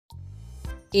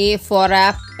A for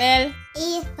apple.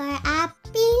 A for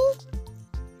apple.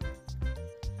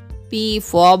 B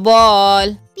for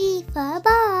ball. B for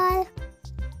ball.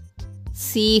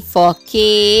 C for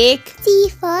cake. C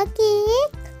for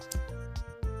cake.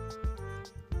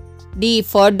 D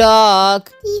for dog.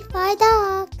 D for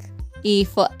dog. E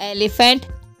for elephant.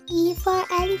 E for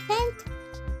elephant.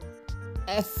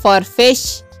 F for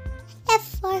fish.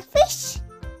 F for fish.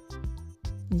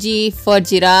 G for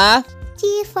giraffe.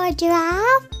 G for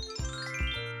giraffe.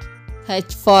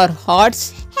 H for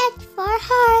horse. H for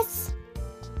horse.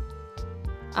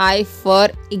 I for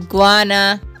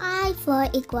iguana. I for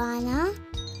iguana.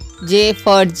 J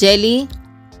for jelly.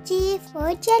 J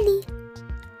for jelly.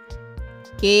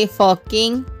 K for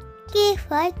king. K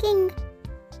for king.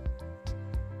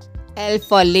 L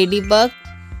for ladybug.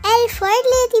 L for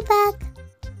ladybug.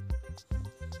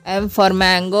 M for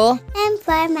mango. M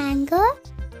for mango.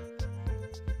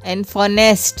 N for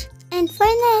nest. N for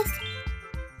nest.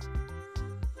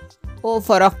 O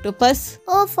for octopus.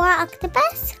 O for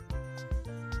octopus.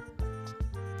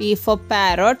 P for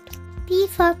parrot. P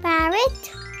for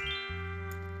parrot.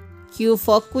 Q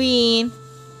for queen.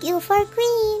 Q for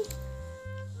queen.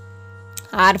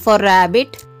 R for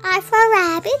rabbit. R for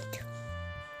rabbit.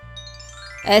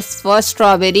 S for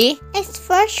strawberry. S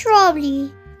for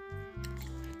strawberry.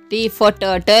 T for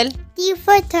turtle. T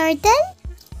for turtle.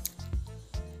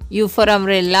 U for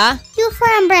umbrella. U for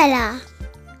umbrella.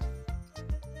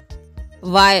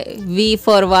 V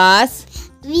for vase.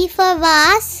 V for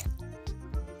vase.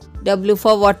 W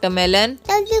for watermelon.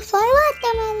 W for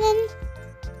watermelon.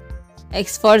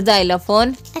 X for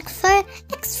xylophone. X for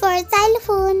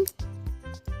xylophone.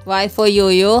 Y for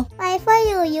yo-yo. Y for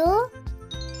yo-yo.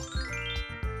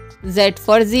 Z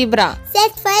for zebra. Z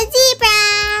for zebra.